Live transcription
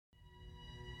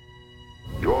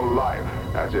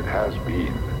as it has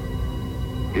been,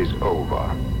 is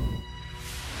over.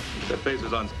 That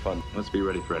Phasers on fun. Let's be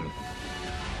ready for anything.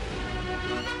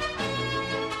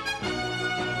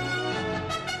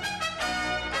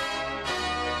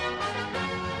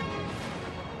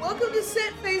 Welcome to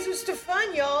Set Phasers to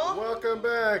Fun, y'all. Welcome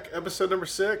back. Episode number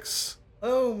 6.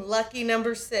 Boom, lucky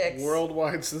number 6.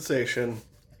 Worldwide sensation.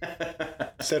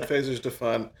 Set Phasers to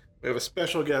Fun. We have a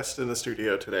special guest in the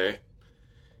studio today.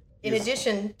 In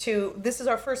addition to, this is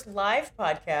our first live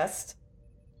podcast.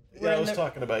 Yeah, I was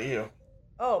talking about you.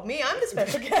 Oh, me? I'm the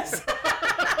special guest.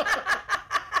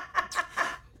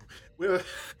 We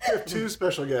have 2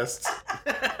 special guests.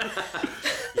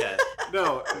 Yes.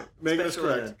 No, Megan is Special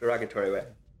in a correct. derogatory way.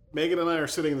 Megan and I are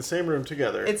sitting in the same room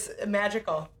together It's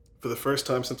magical. for the first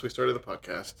time since we started the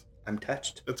podcast. I'm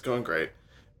touched. It's going great.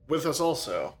 With us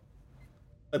also,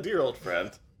 a dear old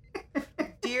friend,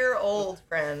 Dear old a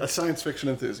friend. science fiction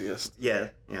enthusiast, Yeah.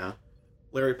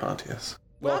 Larry Pontius.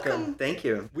 Welcome. Thank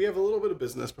you. We have a little bit of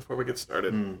business before we get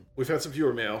started. We've had some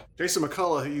viewer mail. Jason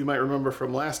McCullough, who you might remember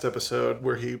from last episode,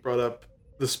 where he brought up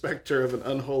the specter of an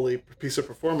unholy piece of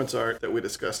performance art that we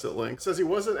discussed at length, says he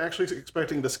wasn't actually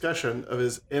expecting discussion of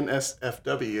his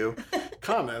NSFW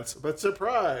comments, but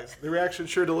surprise, the reaction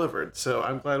sure delivered. So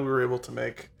I'm glad we were able to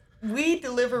make... We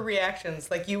deliver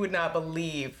reactions like you would not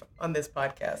believe on this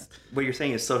podcast. What you're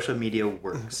saying is social media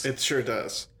works. It sure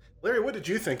does. Larry, what did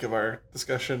you think of our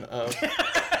discussion of...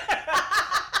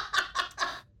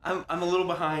 I'm a little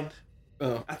behind.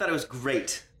 Oh. I thought it was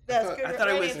great. That's good. I thought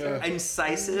it was answer.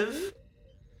 incisive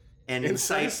and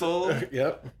insightful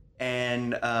Yep.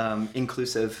 and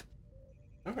inclusive.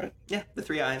 All right. Yeah, the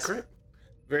 3 eyes. Great.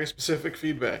 Very specific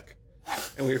feedback,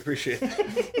 and we appreciate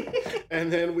it.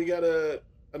 And then we got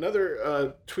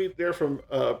another tweet there from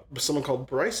someone called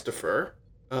Bryce Defer,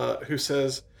 who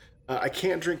says, I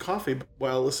can't drink coffee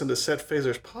while I listen to Set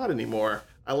Phasers pod anymore.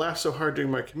 I laughed so hard during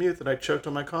my commute that I choked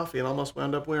on my coffee and almost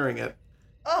wound up wearing it.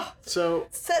 Oh, So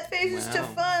Set Phasers to Wow.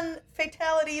 Fun.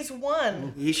 Fatalities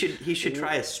 1. He should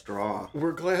try a straw.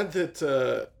 we're glad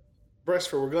that, Bryce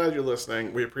Defer, we're glad you're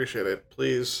listening. We appreciate it.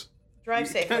 Please Drive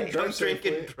safely. Don't drink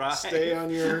and drive. stay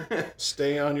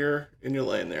in your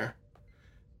lane there.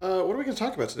 What are we going to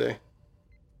talk about today?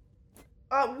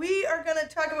 We are going to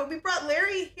talk about, we brought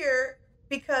Larry here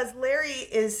because Larry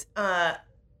is an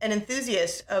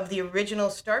enthusiast of the original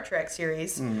Star Trek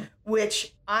series,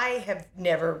 which I have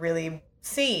never really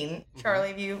seen. Charlie,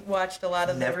 have you watched a lot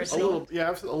of the Never original? A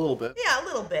little bit. Yeah, a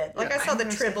little bit. Like Yeah, I saw I the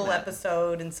understand Tribble that.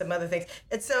 episode and some other things.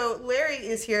 And so Larry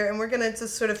is here, and we're going to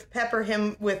just sort of pepper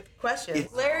him with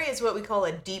questions. Larry is what we call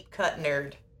a deep cut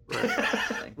nerd.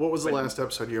 What was the last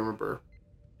episode you remember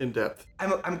in depth?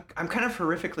 I'm kind of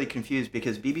horrifically confused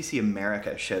because BBC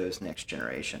America shows Next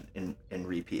Generation in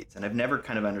repeats, and I've never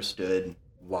kind of understood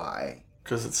why.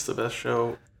 Because it's the best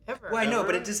show. Ever. Well, I know,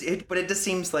 but it just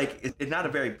seems like it's not a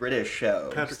very British show.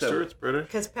 Patrick so- Stewart's British.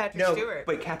 Because Patrick No, Stewart.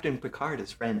 but Captain Picard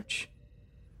is French.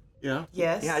 Yeah.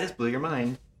 Yes. Yeah, I just blew your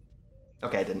mind.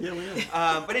 Okay, I didn't. Yeah, we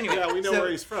know. But anyway, Yeah, we know so-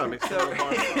 where he's from. He's from so-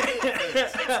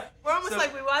 Lamar. We're almost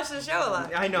like we watch the show a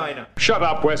lot. I know. Shut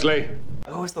up, Wesley.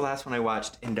 What was the last one I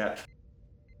watched in depth?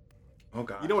 Oh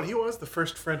God. You know what? He was the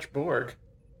first French Borg.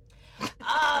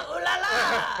 Ah, ooh la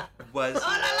la! Was Oh la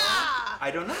la! I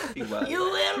don't know if he was. You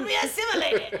will be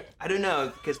assimilated! I don't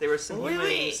know because there were some Oui,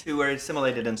 oui. humans who were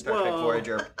assimilated in Star Trek Whoa.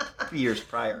 Voyager years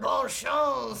prior. Bonne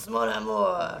chance, mon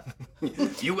amour!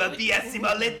 You will be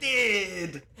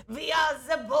assimilated. We are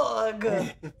the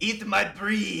Borg! Eat my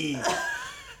brie.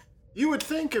 You would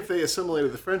think if they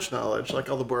assimilated the French knowledge, like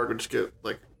all the Borg would just get,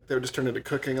 like, they would just turn into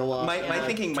cooking a lot. My and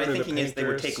thinking turn into is they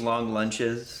would painters. take long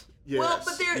lunches. Yes. Well,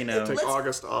 but they're, You know. Take let's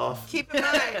August off. keep in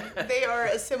mind, they are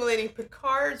assimilating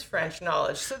Picard's French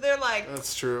knowledge. So they're like,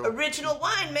 That's true. original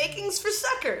wine makings for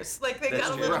suckers. Like, they That's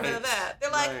got a little true. bit of that. They're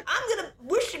like, Right.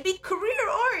 we should be career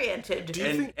oriented. Do you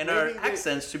And, think and our maybe they-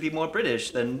 accents should be more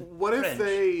British than What if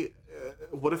French.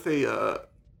 what if they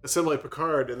assimilate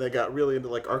Picard and they got really into,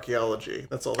 like, archaeology?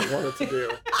 That's all they wanted to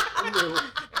do.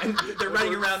 And they're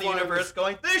running around the flying universe this-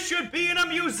 going, this should be in a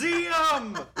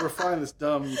museum! We're flying this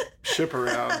dumb ship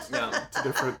around Yeah. to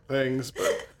different things,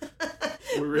 but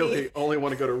we really only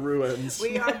want to go to ruins.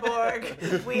 We are Borg.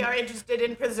 We are interested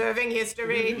in preserving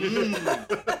history.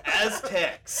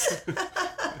 Aztecs.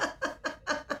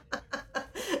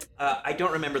 I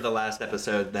don't remember the last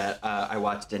episode that I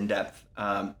watched in depth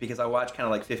because I watched kind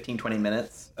of like 15, 20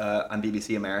 minutes on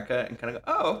BBC America and kind of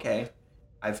go, oh, okay.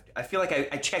 I feel like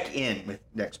I check in with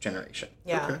Next Generation.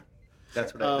 Yeah. Okay.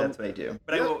 That's what I do.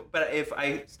 But yeah. But if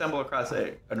I stumble across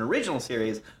an original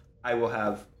series, I will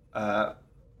have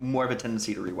more of a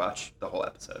tendency to rewatch the whole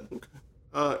episode.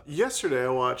 Yesterday I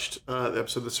watched the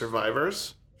episode The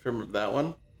Survivors. If you remember that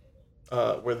one,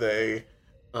 where they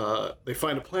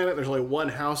find a planet. There's only one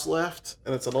house left,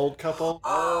 and it's an old couple.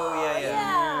 Oh,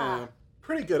 yeah.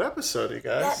 Pretty good episode, you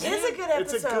guys. That is a good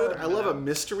episode. It's a good. I love a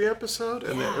mystery episode,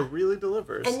 and it really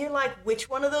delivers. And you're like, which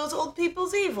one of those old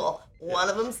people's evil? One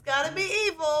of them's got to be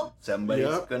evil. Somebody's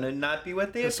Yep. gonna not be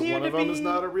what they Because appear one to of be. them is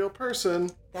not a real person.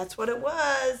 That's what it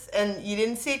was. And you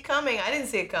didn't see it coming. I didn't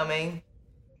see it coming.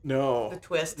 No. The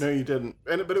twist. No, you didn't.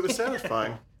 But it was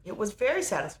satisfying. It was very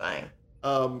satisfying.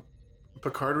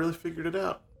 Picard really figured it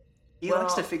out. He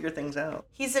likes to figure things out.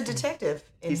 He's a detective.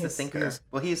 He's the thinker. Yes.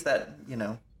 Well, he's that,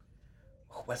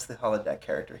 what's the holodeck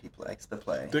character he likes to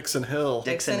play? Dixon Hill.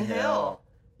 Dixon Hill.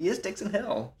 He is Dixon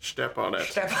Hill. Step on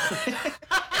it. And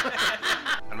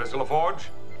Mr. LaForge?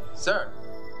 Sir.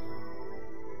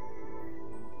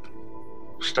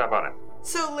 Step on it.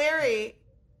 So, Larry,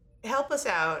 help us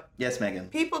out. Yes, Megan.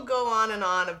 People go on and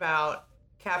on about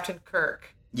Captain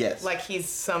Kirk. Yes. Like he's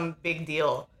some big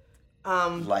deal.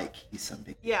 Like he's some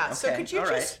big... Yeah, so Okay, could you all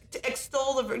just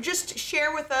extol just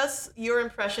share with us your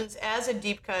impressions as a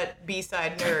deep cut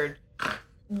B-side nerd?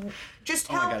 Just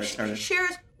Oh my help God, it started. share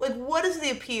us, like, what is the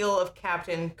appeal of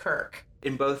Captain Kirk?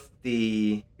 In both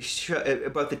the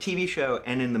TV show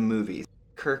and in the movies,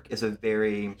 Kirk is a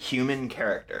very human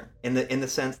character in the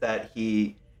sense that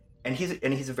he's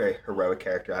a very heroic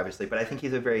character, obviously, but I think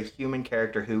he's a very human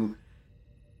character who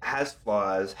has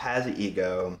flaws, has an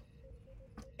ego,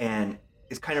 and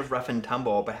is kind of rough and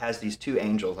tumble, but has these two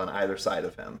angels on either side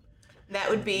of him. That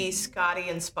would be Scotty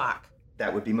and Spock.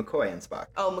 That would be McCoy and Spock.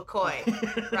 Oh,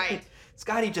 McCoy. Right.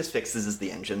 Scotty just fixes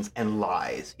the engines and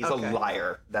lies. He's Okay. a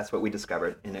liar. That's what we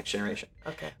discovered in Next Generation.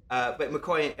 Okay. But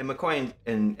McCoy and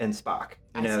Spock,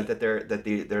 I see.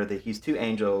 that he's two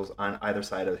angels on either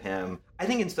side of him. I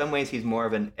think in some ways he's more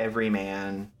of an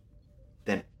everyman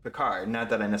than Picard. Not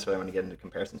that I necessarily want to get into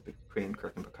comparisons between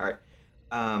Kirk and Picard.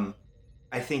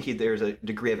 I think there's a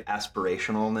degree of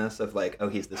aspirationalness of like, oh,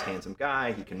 he's this handsome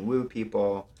guy, he can woo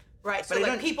people. Right, so But I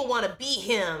like don't- people want to be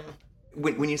him.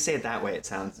 When you say it that way, it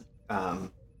sounds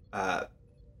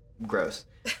gross.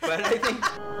 But I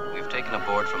think We've taken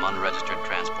aboard from unregistered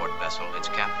transport vessel its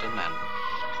captain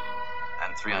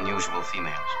and three unusual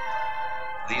females.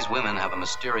 These women have a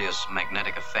mysterious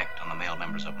magnetic effect on the male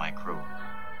members of my crew,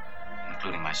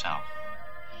 including myself.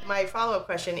 My follow-up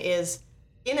question is,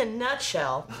 in a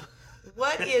nutshell,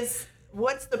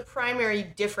 what's the primary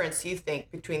difference you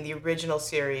think between the original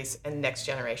series and Next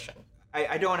Generation?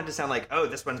 I don't want it to sound like, oh,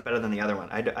 this one's better than the other one.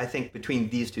 I think between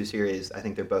these two series, I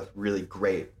think they're both really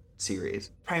great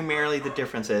series. Primarily the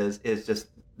difference is just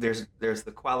there's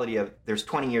the quality of, there's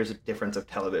 20 years of difference of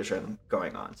television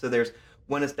going on. So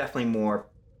one is definitely more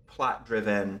plot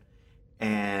driven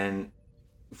and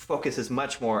focuses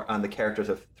much more on the characters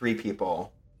of three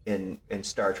people in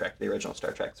Star Trek, the original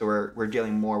Star Trek. So we're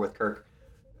dealing more with Kirk,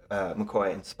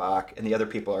 McCoy, and Spock, and the other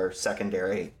people are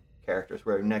secondary characters,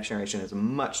 where Next Generation is a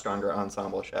much stronger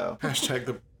ensemble show. Hashtag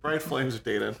the bright flames of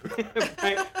data.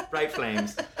 bright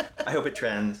flames. I hope it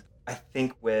trends. I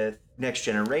think with Next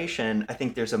Generation, I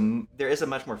think there is a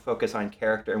much more focus on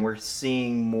character, and we're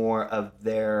seeing more of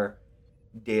their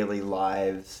daily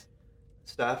lives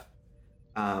stuff.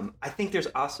 I think there's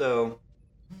also,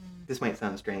 this might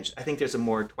sound strange, I think there's a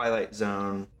more Twilight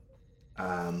Zone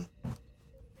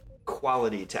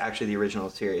quality to actually the original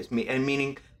series.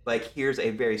 Meaning, like, here's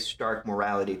a very stark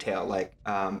morality tale, like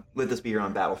Let This Be Your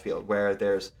Own Battlefield, where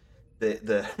there's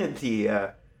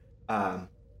the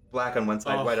black on one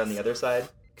side, white on the other side.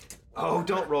 Oh,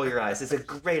 don't roll your eyes. It's a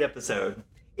great episode.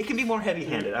 It can be more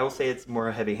heavy-handed. I will say it's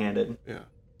more heavy-handed. Yeah.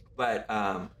 But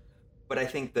I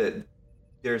think that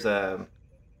there's a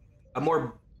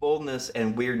more boldness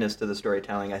and weirdness to the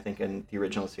storytelling, I think, in the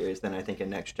original series than I think in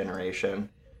Next Generation.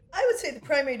 I would say the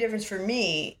primary difference for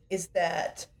me is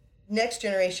that Next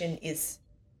Generation is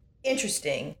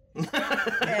interesting, and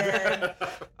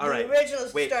All right. the original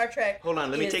Wait, Star Trek. Hold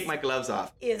on, let me take my gloves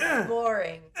off. Is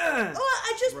boring.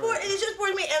 It just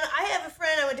bored me. And I have a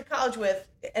friend I went to college with,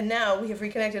 and now we have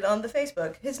reconnected on the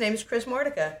Facebook. His name is Chris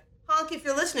Mordecai. Honk if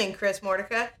you're listening, Chris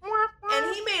Mordecai.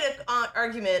 And he made an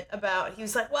argument about, he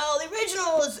was like, well, the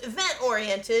original was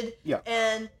event-oriented,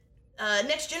 and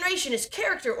Next Generation is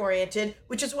character-oriented,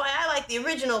 which is why I like the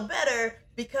original better,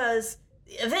 because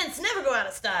events never go out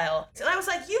of style. And I was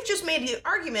like, you've just made the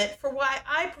argument for why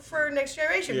I prefer Next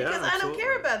Generation, Yeah, because I don't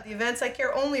care absolutely. about the events, I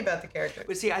care only about the characters.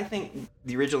 But see, I think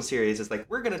the original series is like,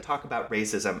 we're going to talk about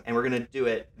racism, and we're going to do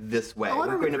it this way. Oh, I We're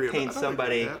don't going agree to with paint that. I don't agree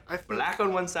somebody with that. I think- black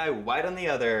on one side, white on the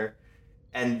other,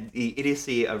 and the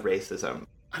idiocy of racism.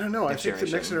 I don't know. I Next think the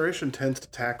Next Generation. Generation tends to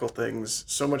tackle things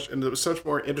so much in a much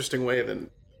more interesting way than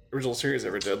original series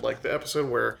ever did. Like the episode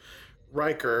where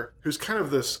Riker, who's kind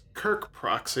of this Kirk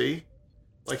proxy,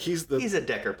 like he's a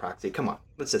Decker proxy. Come on,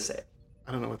 let's just say it.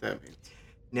 I don't know what that means.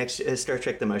 Next is Star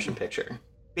Trek: The Motion Picture.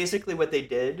 Basically, what they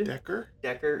did.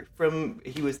 Decker,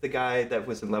 he was the guy that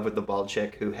was in love with the bald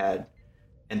chick who had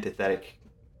empathetic.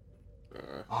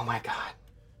 Oh my god.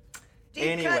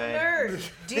 Deep cut nerd.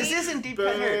 This isn't deep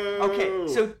cut nerd.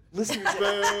 Okay, so listeners.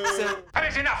 That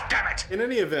is enough, damn it! In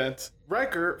any event,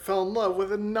 Riker fell in love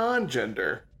with a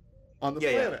non-gender on the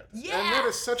planet. Yeah. And that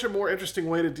is such a more interesting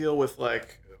way to deal with,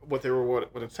 like, what they were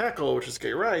wanting to tackle, which is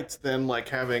gay rights, than, like,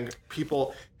 having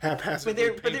people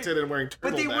haphazardly painted and wearing turtlenecks.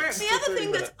 But they weren't. The other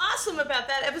thing that's awesome about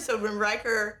that episode when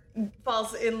Riker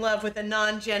falls in love with a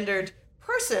non-gendered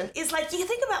person is, like, you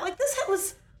think about, like, this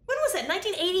was, when was that,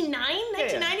 1989,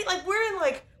 1990?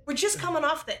 Like, we're just coming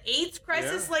off the AIDS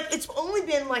crisis. Yeah. Like, it's only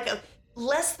been, like,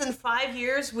 less than 5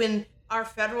 years when our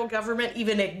federal government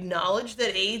even acknowledged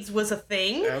that AIDS was a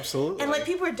thing. Absolutely. And, like,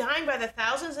 people are dying by the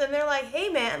thousands, and they're like, hey,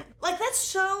 man, like, that's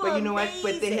so But you know what? amazing.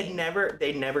 But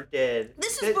they never did.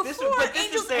 This is before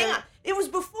Angels. Hang on. It was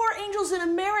before Angels in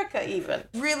America, even.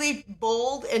 Really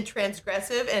bold and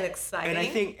transgressive and exciting. And I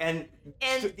think, and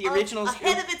the of- originals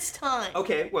ahead of its time.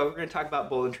 Okay, well, we're going to talk about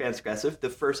bold and transgressive. The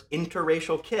first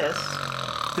interracial kiss.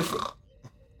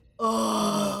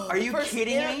 Are you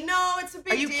kidding me? No, it's a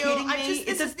big deal. Are you kidding me?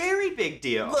 This It's a very big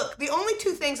deal. Look, the only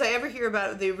two things I ever hear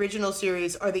about the original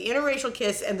series are the interracial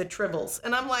kiss and the Tribbles.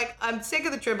 And I'm like, I'm sick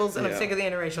of the Tribbles and I'm sick of the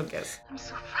interracial kiss. I'm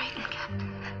so frightened,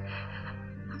 Captain.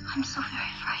 I'm so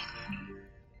very frightened.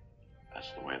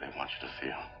 That's the way they want you to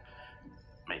feel.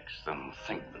 Makes them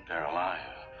think that they're alive.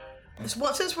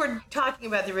 Well, since we're talking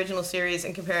about the original series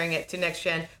and comparing it to Next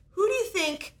Gen, who do you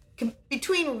think,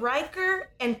 between Riker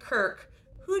and Kirk,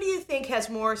 who do you think has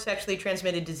more sexually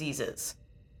transmitted diseases?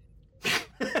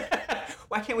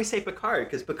 Why can't we say Picard?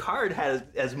 Because Picard has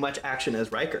as much action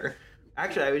as Riker.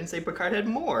 Actually, I wouldn't say Picard had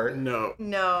more. No.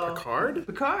 Picard?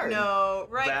 Picard. No,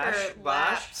 Riker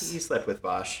Vosh. He slept with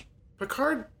Vosh.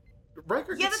 Picard?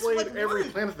 Riker Yeah, gets that's laid like every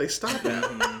one. planet they stop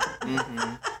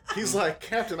at. He's like,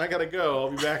 Captain, I gotta go.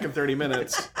 I'll be back in 30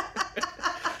 minutes.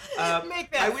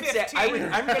 Make that I would 15. say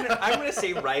I'm gonna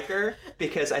say Riker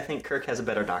because I think Kirk has a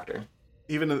better doctor.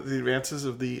 Even at the advances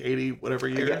of the 80 whatever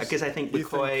years? Yeah, because I think You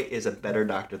McCoy is a better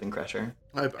doctor than Crusher.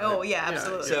 Oh, yeah,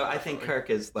 absolutely. So I think Kirk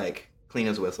is like clean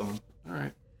as whistle. All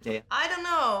right. Yeah. I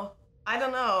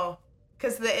don't know.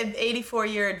 Because the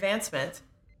 84-year advancement.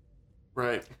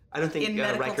 Right. I don't think In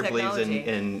medical Riker believes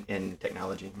technology. in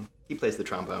technology. He plays the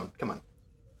trombone. Come on.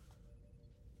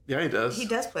 Yeah, he does. He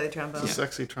does play the trombone. It's a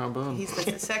sexy trombone. He's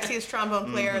the sexiest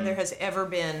trombone player there has ever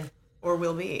been or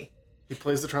will be. He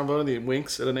plays the trombone and he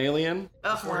winks at an alien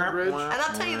before the bridge. And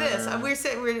I'll tell you this: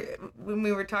 when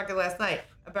we were talking last night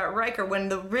about Riker,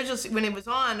 when it was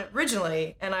on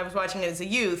originally, and I was watching it as a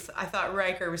youth, I thought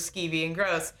Riker was skeevy and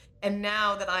gross. And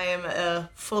now that I am a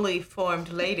fully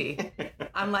formed lady,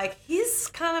 I'm like, he's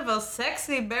kind of a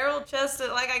sexy barrel-chested.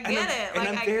 Like I get it. And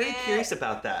Like I'm very curious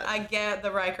about that. I get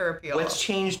the Riker appeal. What's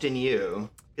changed in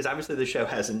you? Because obviously the show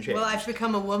hasn't changed. Well, I've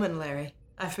become a woman, Larry.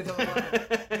 I've become a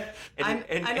woman.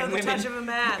 I know the touch of a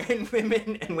man. And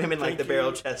women like the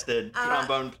barrel-chested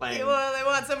trombone playing. Well, they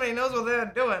want somebody who knows what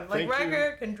they're doing. Like Thank you.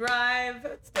 Riker can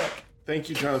drive stick. Thank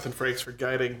you, Jonathan Frakes, for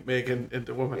guiding Megan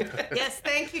into womanhood. Yes,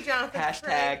 thank you, Jonathan.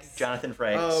 Hashtag Frakes. Jonathan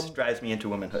Frakes drives me into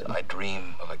womanhood. I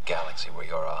dream of a galaxy where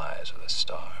your eyes are the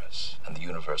stars and the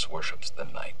universe worships the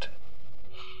night.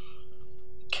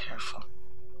 Careful.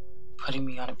 Putting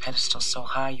me on a pedestal so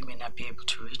high you may not be able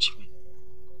to reach me.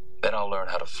 Then I'll learn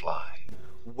how to fly.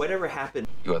 Whatever happened?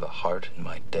 You are the heart in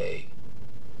my day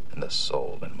and the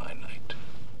soul in my night.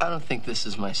 I don't think this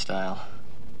is my style.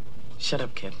 Shut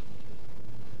up, kid.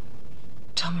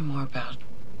 Tell me more about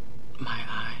my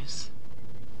eyes.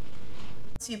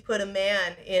 Once you put a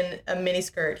man in a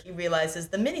miniskirt, he realizes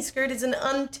the miniskirt is an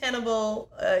untenable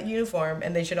uniform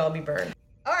and they should all be burned.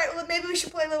 All right, well, maybe we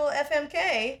should play a little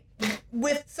FMK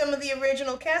with some of the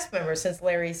original cast members since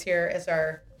Larry's here as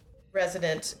our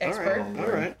resident expert. All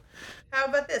right. How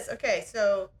about this? Okay,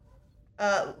 so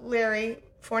Larry,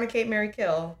 fornicate, marry,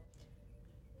 kill.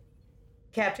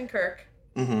 Captain Kirk.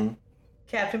 Mm-hmm.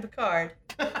 Captain Picard.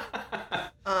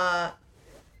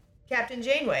 Captain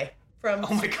Janeway from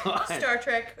Oh my God. Star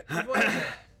Trek Voyager.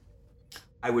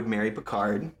 I would marry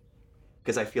Picard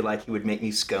because I feel like he would make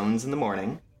me scones in the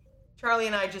morning. Charlie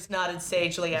and I just nodded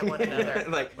sagely at one another.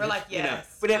 We're like, you know,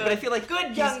 yes. but I feel like good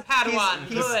he's- young Padawan.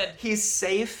 Good. He's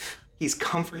safe. He's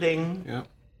comforting. Yeah.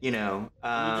 You know.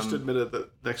 You just admitted that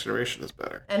Next Generation is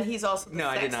better. And he's also the No,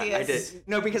 I did not. I sexiest- did.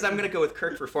 No, because I'm gonna go with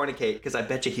Kirk for fornicate because I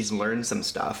bet you he's learned some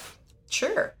stuff.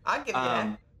 Sure, I'll give you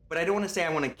that. But I don't want to say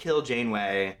I want to kill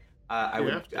Janeway. I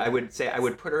would say I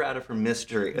would put her out of her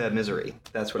misery.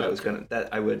 That's what I was gonna.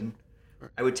 I would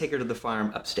take her to the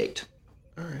farm upstate.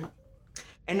 All right.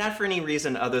 And not for any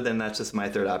reason other than that's just my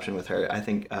third option with her. I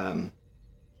think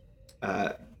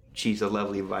she's a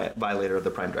lovely violator of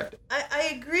the Prime Directive.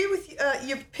 I agree with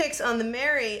your picks on the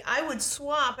Mary. I would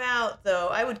swap out, though.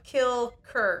 I would kill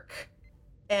Kirk,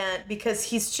 and because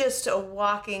he's just a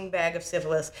walking bag of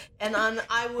syphilis. And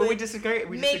I would but we disagree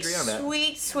on that.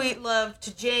 Sweet, sweet love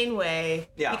to Janeway.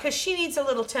 Yeah. Because she needs a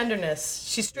little tenderness.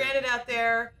 She's stranded out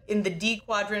there in the D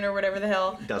quadrant or whatever the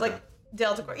hell.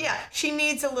 Delta. Yeah, she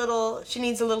needs a little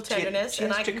tenderness, she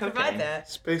and has I can Chakotay. provide that.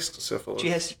 Space syphilis. She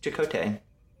has Chakotay.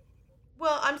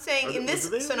 Well, I'm saying in this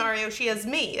scenario, she has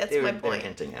me. That's my point. They were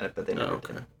hinting at it, but they never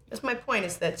did. That's my point.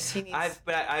 Is that she needs.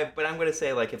 But I'm going to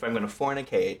say, like, if I'm going to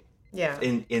fornicate,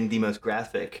 in the most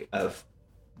graphic of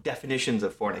definitions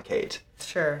of fornicate,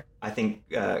 sure. I think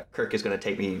Kirk is going to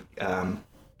take me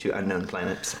to unknown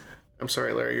planets. I'm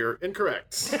sorry, Larry, you're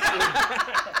incorrect.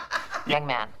 Young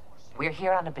man, we're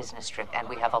here on a business trip, and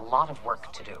we have a lot of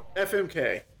work to do.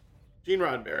 FMK, Gene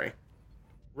Roddenberry,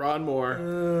 Ron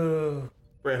Moore,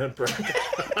 Brandon Braga.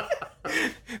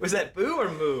 Was that boo or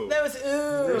moo? That was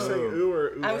ooh. You were saying ooh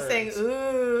or ooh. I was saying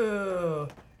ooh.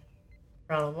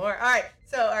 Ronald Moore. All right.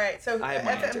 So I have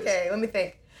my FMK. answers. Let me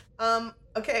think.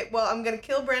 Okay. Well, I'm gonna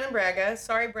kill Brandon Braga.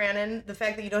 Sorry, Brandon. The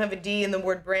fact that you don't have a D in the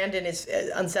word Brandon is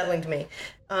unsettling to me.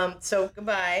 So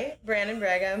goodbye, Brandon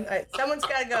Braga. Someone's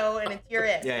got to go, and you're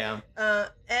it. Yeah.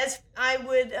 As I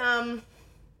would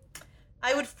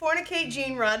fornicate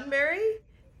Gene Roddenberry.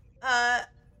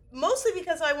 Mostly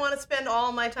because I want to spend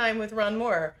all my time with Ron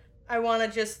Moore. I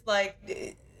want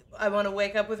to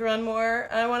wake up with Ron Moore.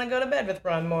 I want to go to bed with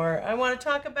Ron Moore. I want to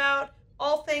talk about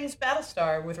all things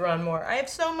Battlestar with Ron Moore. I have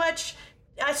so much.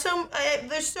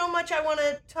 There's so much I want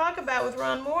to talk about with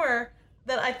Ron Moore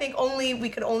that I think we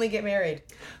could only get married.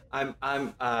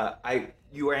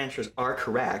 Your answers are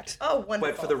correct. Oh, wonderful.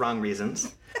 But for the wrong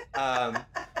reasons. I'm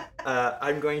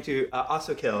going to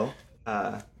also kill.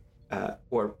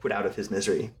 Or put out of his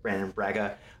misery, Brandon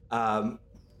Braga,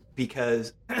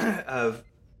 because of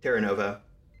Terra Nova,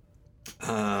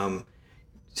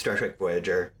 Star Trek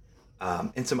Voyager,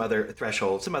 and some other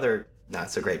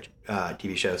not so great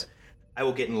TV shows. I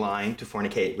will get in line to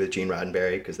fornicate with Gene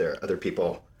Roddenberry because there are other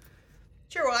people.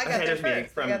 Sure, well, I got there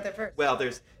first. Well,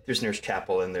 there's Nurse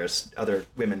Chapel and there's other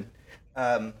women.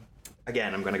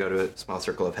 Again, I'm going to go to a small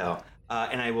circle of hell.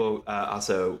 And I will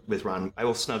also I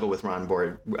will snuggle with Ron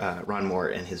Moore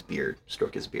and his beard,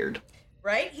 stroke his beard.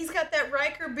 Right? He's got that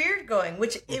Riker beard going,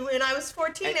 which when I was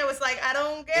 14, I was like, I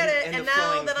don't get it. And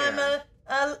now that hair.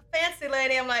 I'm a fancy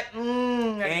lady, I'm like, I get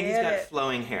it. And he's got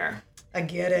flowing hair. I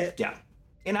get it. Yeah.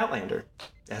 In Outlander.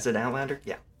 As an Outlander?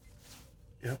 Yeah.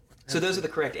 Yep. So those are the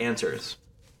correct answers.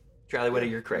 Charlie, what are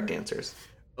your correct answers?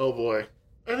 Oh boy.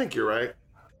 I think you're right.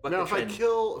 Now, if I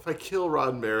kill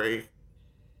Roddenberry,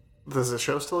 does the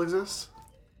show still exist?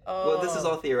 Oh. Well, this is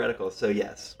all theoretical, so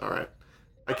yes. All right.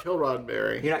 I kill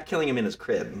Roddenberry. You're not killing him in his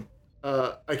crib.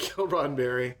 I kill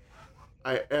Roddenberry.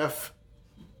 I F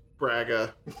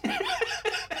Braga.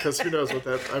 Because who knows what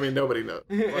that... I mean, nobody knows.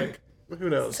 Like, who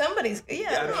knows? Somebody's...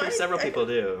 Yeah, I'm sure several people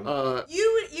do.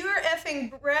 You were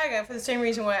effing Braga for the same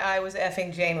reason why I was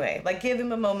effing Janeway. Like, give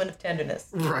him a moment of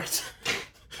tenderness. Right.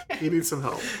 He needs some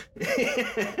help.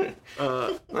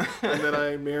 And then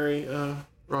I marry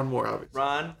Ron Moore, obviously.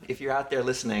 Ron, if you're out there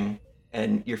listening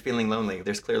and you're feeling lonely,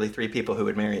 there's clearly 3 people who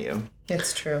would marry you.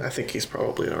 It's true. I think he's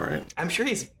probably all right. I'm sure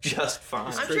he's just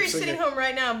fine. I'm sure he's sitting home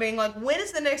right now being like, when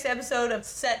is the next episode of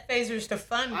Set Phasers to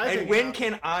Fun? And when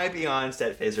can I be on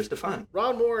Set Phasers to Fun?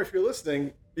 Ron Moore, if you're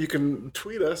listening, you can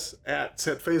tweet us at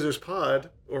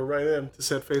SetPhasersPod or write in to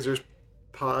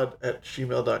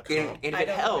setphaserspod@gmail.com. And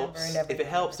if it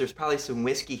helps, there's probably some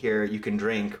whiskey here you can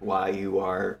drink while you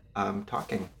are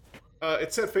talking.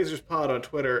 It's SetPhasersPod on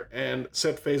Twitter and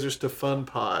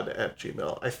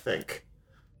SetPhasersToFunPod@gmail, I think.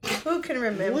 Who can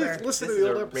remember? Listen This to the is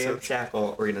old a episodes.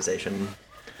 ramshackle organization.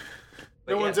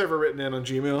 No one's ever written in on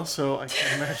Gmail, so I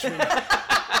can't imagine.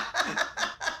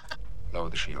 Lower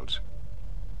the shields.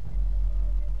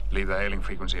 Leave the hailing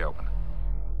frequency open.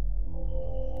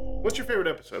 What's your favorite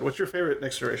episode? What's your favorite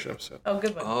Next Generation episode? Oh,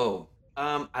 good one. Oh,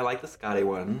 I like the Scotty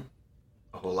one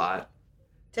a whole lot.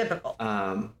 Typical.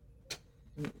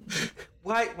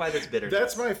 Why this bitterness?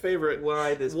 That's my favorite.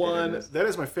 Why this one? bitterness? That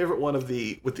is my favorite one of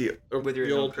the with the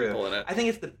original old people in it. I think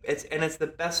it's the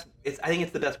best. I think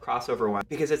it's the best crossover one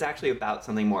because it's actually about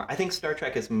something more. I think Star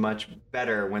Trek is much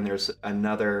better when there's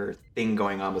another thing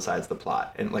going on besides the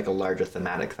plot and like a larger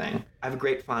thematic thing. I have a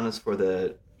great fondness for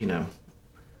the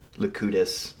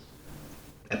Locutus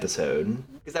episode,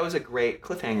 because that was a great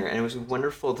cliffhanger, and it was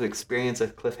wonderful to experience a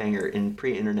cliffhanger in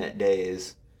pre-internet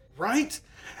days. Right?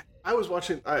 I was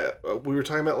watching, we were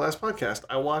talking about last podcast,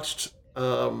 I watched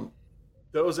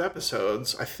those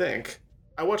episodes, I think.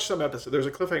 I watched some episode. There's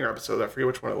a cliffhanger episode, I forget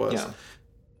which one it was,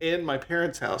 in my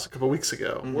parents' house a couple weeks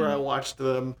ago, where I watched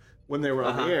them when they were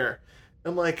on the air.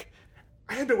 I'm like,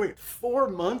 I had to wait 4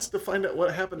 months to find out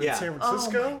what happened in San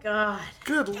Francisco. Oh my God.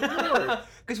 Good Lord.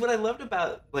 Because what I loved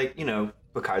about, like, you know,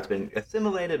 Picard's been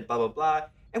assimilated, blah, blah, blah,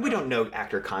 and we don't know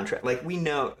actor contract. Like, we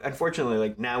know, unfortunately,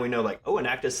 like, now we know, like, oh, an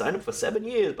actor signed up for 7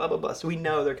 years, blah, blah, blah. So we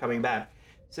know they're coming back.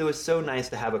 So it was so nice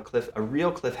to have a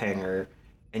real cliffhanger,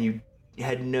 and you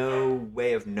had no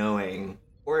way of knowing,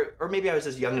 or maybe I was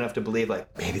just young enough to believe,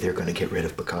 like, maybe they're going to get rid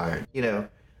of Picard, you know?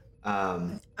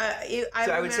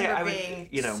 I would remember being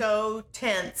so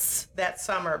tense that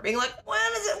summer, being like, when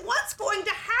is it? What's going to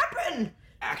happen?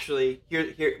 Actually,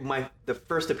 the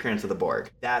first appearance of the Borg.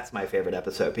 That's my favorite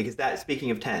episode, because speaking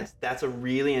of tense, that's a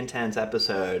really intense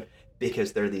episode,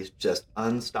 because they're these just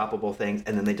unstoppable things,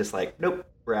 and then they just like, nope,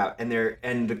 we're out, and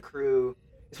the crew.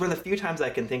 It's one of the few times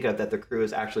I can think of that the crew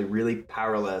is actually really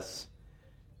powerless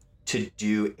to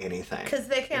do anything, because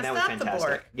they can't stop the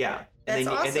Borg. Yeah. That's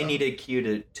awesome. And they needed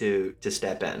Q to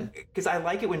step in. Because I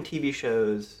like it when TV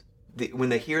shows, when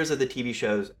the heroes of the TV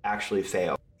shows actually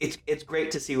fail. It's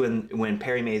great to see when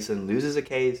Perry Mason loses a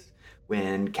case,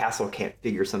 when Castle can't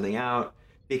figure something out,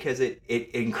 because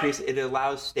it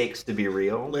allows stakes to be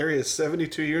real. Larry is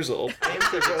 72 years old. I am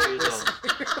 72 years old.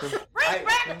 Bring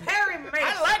back Perry Mason.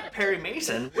 I like Perry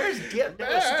Mason. Where's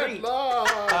Devil Street?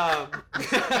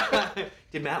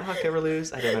 Did Matlock ever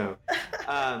lose? I don't know.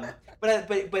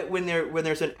 But when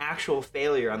there's an actual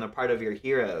failure on the part of your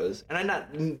heroes,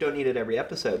 and don't need it every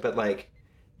episode, but like,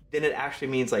 then it actually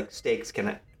means like stakes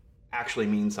can actually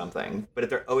mean something. But if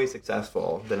they're always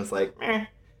successful, then it's like, meh.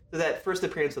 So that first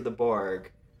appearance of the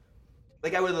Borg,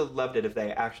 like, I would have loved it if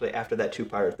they actually, after that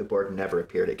 2-part, the Borg never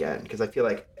appeared again, because I feel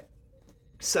like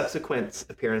subsequent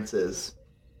appearances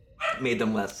made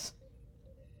them less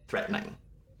threatening.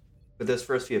 But those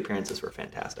first few appearances were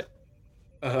fantastic.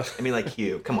 I mean, like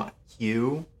Hugh. Come on.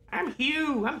 Hugh? I'm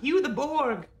Hugh the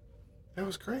Borg. That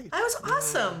was great. That was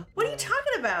awesome. What are you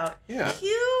talking about? Yeah.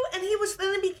 Hugh, and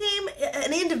then became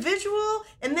an individual,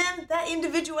 and then that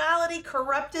individuality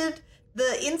corrupted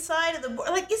the inside of the Borg.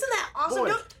 Like, isn't that awesome?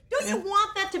 Boy. Don't you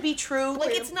want that to be true?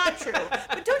 Like, it's not true.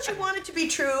 But don't you want it to be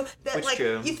true? That, It's like,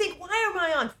 true. You think, why am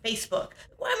I on Facebook?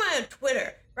 Why am I on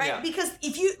Twitter? Right? Yeah. Because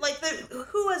if you, like,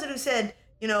 who was it who said,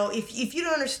 you know, if you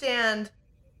don't understand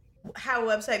how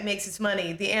a website makes its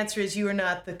money, the answer is you are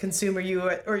not the consumer,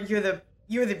 you're the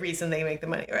reason they make the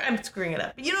money. Or I'm screwing it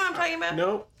up. But you know what I'm talking about?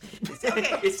 Nope.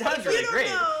 Okay. It sounds really great.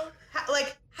 If you don't know,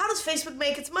 how does Facebook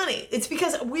make its money? It's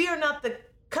because we are not the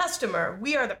customer,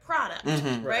 we are the product,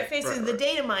 right? Facebook is the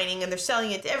data mining, and they're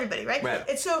selling it to everybody, right?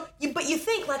 And so, you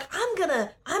think, like, I'm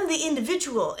the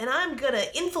individual, and I'm gonna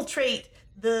infiltrate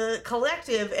the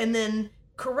collective, and then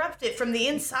corrupt it from the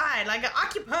inside, like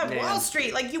Occupy Wall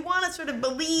Street. Like, you want to sort of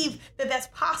believe that that's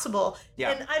possible.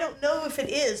 Yeah. And I don't know if it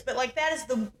is, but like, that is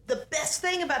the best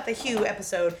thing about the Hugh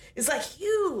episode, is like,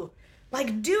 Hugh,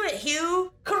 like, do it,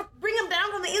 Hugh. Bring him down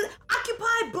from the inside.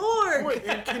 Occupy Borg. Wait,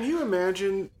 and can you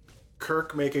imagine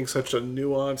Kirk making such a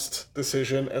nuanced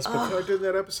decision as Picard did in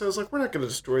that episode? It's like, we're not going to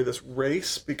destroy this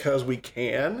race because we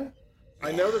can.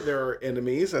 I know that there are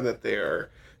enemies and that they are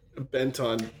bent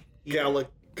on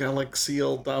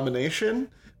galaxial domination,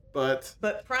 but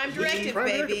Prime Directive,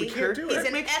 baby. We can't do He's it.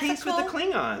 an Makes peace with the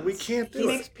Klingons. We can't do He it.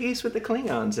 makes peace with the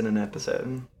Klingons in an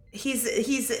episode. He's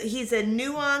a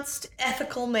nuanced,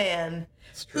 ethical man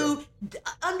who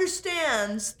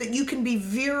understands that you can be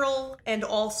virile and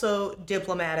also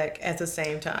diplomatic at the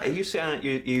same time.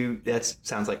 That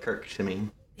sounds like Kirk to me.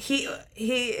 Picard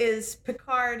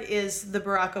is the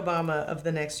Barack Obama of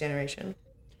the next generation.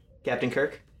 Captain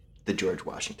Kirk, the George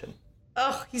Washington.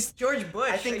 Oh, he's George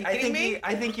Bush. Are you kidding me?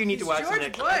 I think you need to watch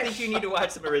George Bush. I think you need to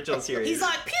watch some original series. He's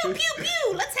like, pew, pew,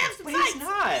 pew, let's have some But fights. he's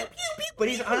not. Pew, pew, pew, But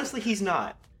he's pew. honestly, he's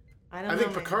not. I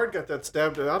think Picard got that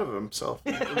stabbed out of himself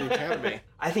in the Academy.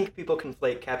 I think people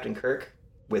conflate Captain Kirk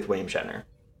with William Shatner.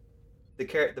 The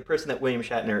person that William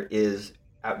Shatner is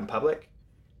out in public,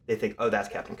 they think, oh, that's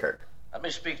Captain Kirk. Let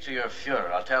me speak to your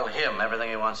Fuhrer. I'll tell him everything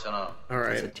he wants to know. All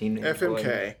right. It's a teenage FMK.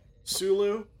 boy.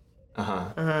 Sulu.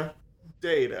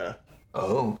 Data.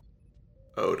 Oh.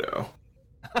 Odo.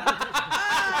 Good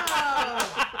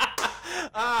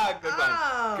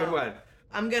one. Good one.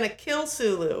 I'm going to kill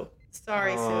Sulu.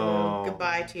 Sorry, Sulu.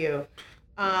 Goodbye to you.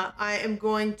 I am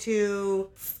going to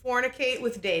fornicate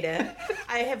with Data.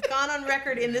 I have gone on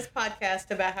record in this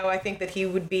podcast about how I think that he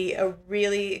would be a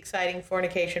really exciting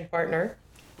fornication partner.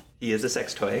 He is a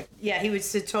sex toy. Yeah, he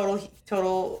was a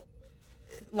total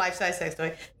life-size sex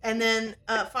toy. And then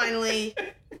finally,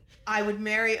 I would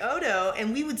marry Odo,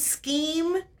 and we would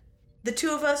scheme. The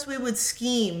two of us, we would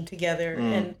scheme together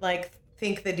and like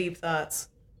think the deep thoughts.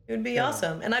 It would be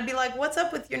awesome. And I'd be like, "What's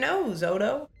up with your nose,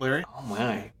 Odo?" Larry? Oh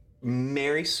my!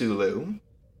 Marry Sulu,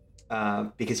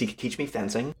 because he could teach me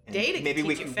fencing. And Data maybe could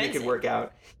we teach you could fencing. work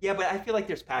out. Yeah, but I feel like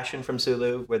there's passion from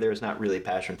Sulu where there's not really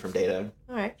passion from Data.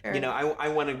 All right, fair You know, I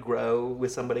want to grow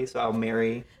with somebody, so I'll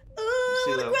marry I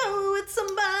Sulu. want to grow with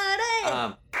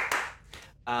somebody.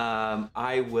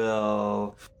 I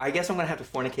will. I guess I'm gonna have to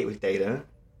fornicate with Data.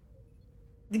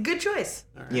 Good choice.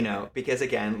 You know, because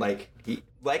again, like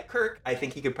Kirk, I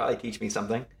think he could probably teach me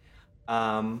something.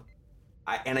 And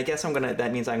I guess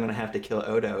that means I'm gonna have to kill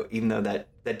Odo, even though that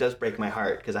does break my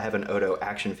heart because I have an Odo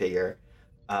action figure.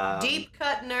 Deep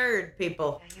cut nerd,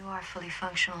 people. You are fully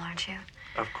functional, aren't you?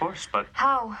 Of course, but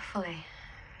How fully?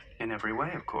 in every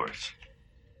way, of course.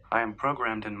 I am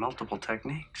programmed in multiple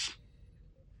techniques.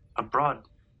 A broad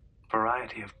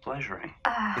variety of pleasuring.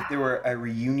 If there were a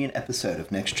reunion episode of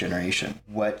Next Generation,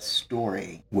 what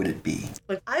story would it be?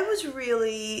 I was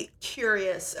really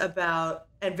curious about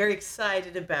and very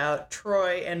excited about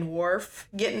Troy and Worf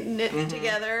getting it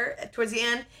together towards the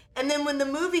end. And then when the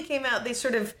movie came out, they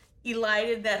sort of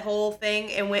elided that whole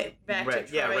thing and went back to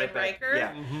Troy and Riker.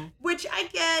 Yeah. Which I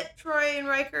get, Troy and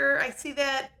Riker, I see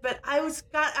that, but I was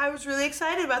really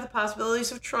excited about the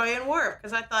possibilities of Troy and Worf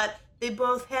because I thought they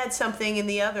both had something in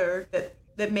the other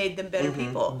that made them better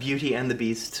people. Beauty and the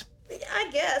Beast. I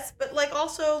guess, but like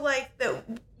also like the,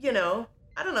 you know,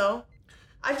 I don't know.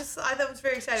 I thought I was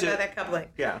very excited about that coupling.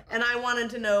 Yeah. And I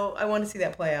wanted to see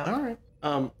that play out. All right.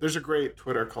 There's a great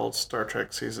Twitter called Star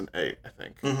Trek Season 8, I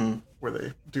think, where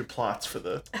they do plots for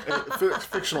the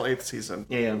fictional 8th season,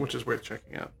 which is worth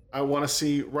checking out. I want to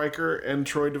see Riker and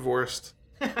Troy divorced,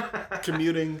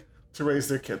 commuting to raise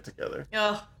their kid together.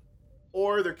 Oh.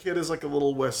 Or their kid is like a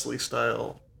little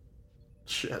Wesley-style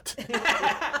shit.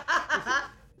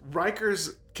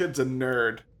 Riker's kid's a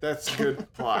nerd. That's a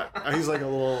good plot. He's like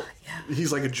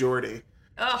he's like a Geordie.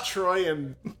 Oh. Troy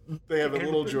and they have a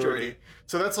little Geordie.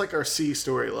 So that's like our C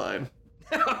storyline.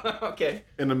 Okay.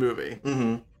 In the movie.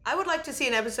 I would like to see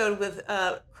an episode with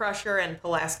Crusher and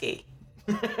Pulaski.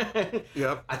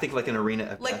 Yep. I think like an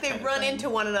arena. Like they run into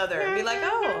one another and be like,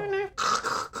 "Oh,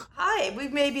 hi, we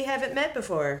maybe haven't met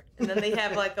before," and then they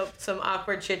have like some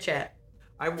awkward chit chat.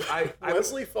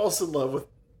 Wesley falls in love with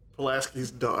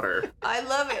Pulaski's daughter. I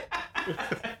love it.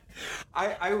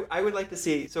 I would like to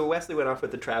see. So Wesley went off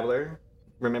with the Traveler.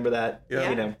 Remember that? Yeah.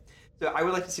 You know. So I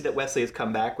would like to see that Wesley has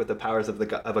come back with the powers of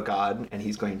a god, and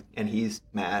he's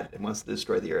mad and wants to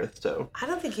destroy the Earth. So I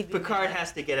don't think he'd be Picard mad.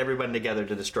 has to get everyone together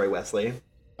to destroy Wesley.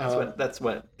 That's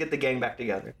what. Get the gang back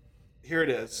together. Here it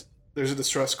is. There's a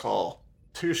distress call.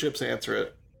 2 ships answer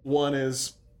it. One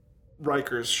is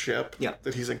Riker's ship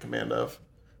that he's in command of.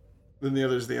 Then the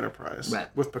other is the Enterprise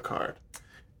with Picard.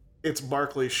 It's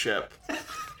Barclay's ship.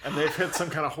 And they've hit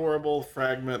some kind of horrible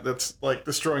fragment that's like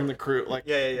destroying the crew. Like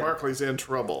Barclay's in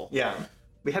trouble. Yeah.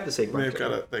 We have to save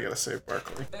Barclay. They gotta save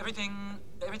Barclay. Everything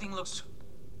looks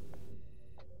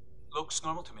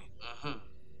normal to me.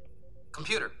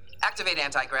 Computer, activate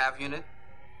anti-grav unit.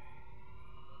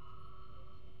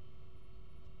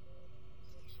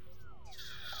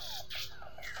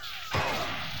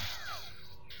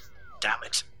 Damn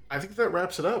it. I think that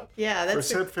wraps it up. Yeah, that's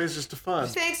for Set Phasers to Fun.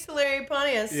 Thanks to Larry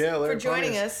Pontius for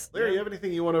joining us. Larry, you have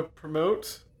anything you want to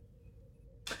promote?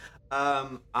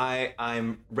 I'm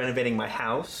renovating my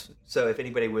house, so if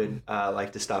anybody would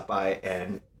like to stop by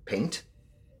and paint,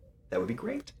 that would be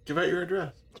great. Give out your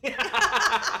address.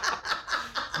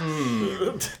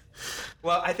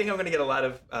 Well, I think I'm going to get a lot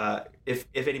of if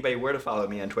anybody were to follow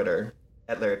me on Twitter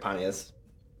at Larry Pontius,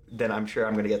 then I'm sure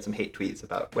I'm going to get some hate tweets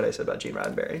about what I said about Gene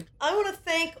Roddenberry. I want to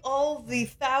thank all the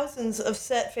thousands of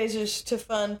Set Phasers to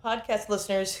Fun podcast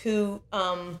listeners who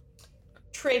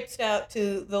traipsed out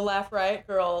to the Laugh Riot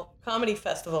Girl Comedy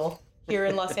Festival here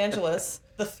in Los Angeles.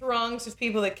 The throngs of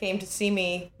people that came to see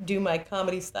me do my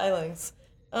comedy stylings.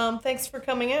 Thanks for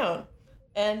coming out.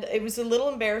 And it was a little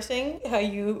embarrassing how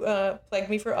you plagued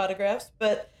me for autographs,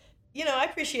 but, you know, I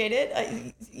appreciate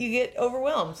it. You get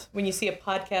overwhelmed when you see a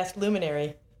podcast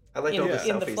luminary. I like all the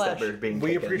selfies that were being taken.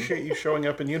 We appreciate you showing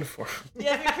up in uniform.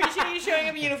 Yeah, we appreciate you showing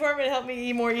up in uniform and help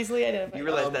me more easily identify. You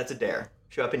realize that's a dare.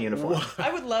 Show up in uniform.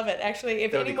 I would love it, actually.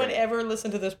 If anyone ever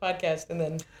listened to this podcast and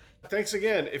then... Thanks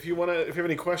again. If you have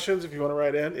any questions, if you want to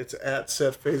write in, it's at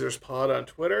SetPhasersPod on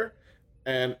Twitter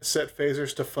and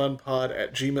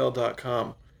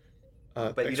setphaserstofunpod@gmail.com.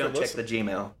 But you don't check the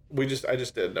Gmail. I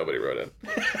just did. Nobody wrote in.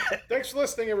 Thanks for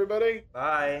listening, everybody.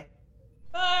 Bye.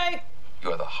 Bye.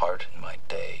 You are the heart in my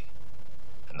day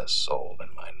and the soul in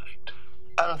my night.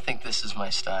 I don't think this is my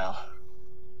style.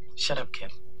 Shut up,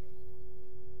 kid.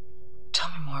 Tell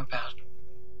me more about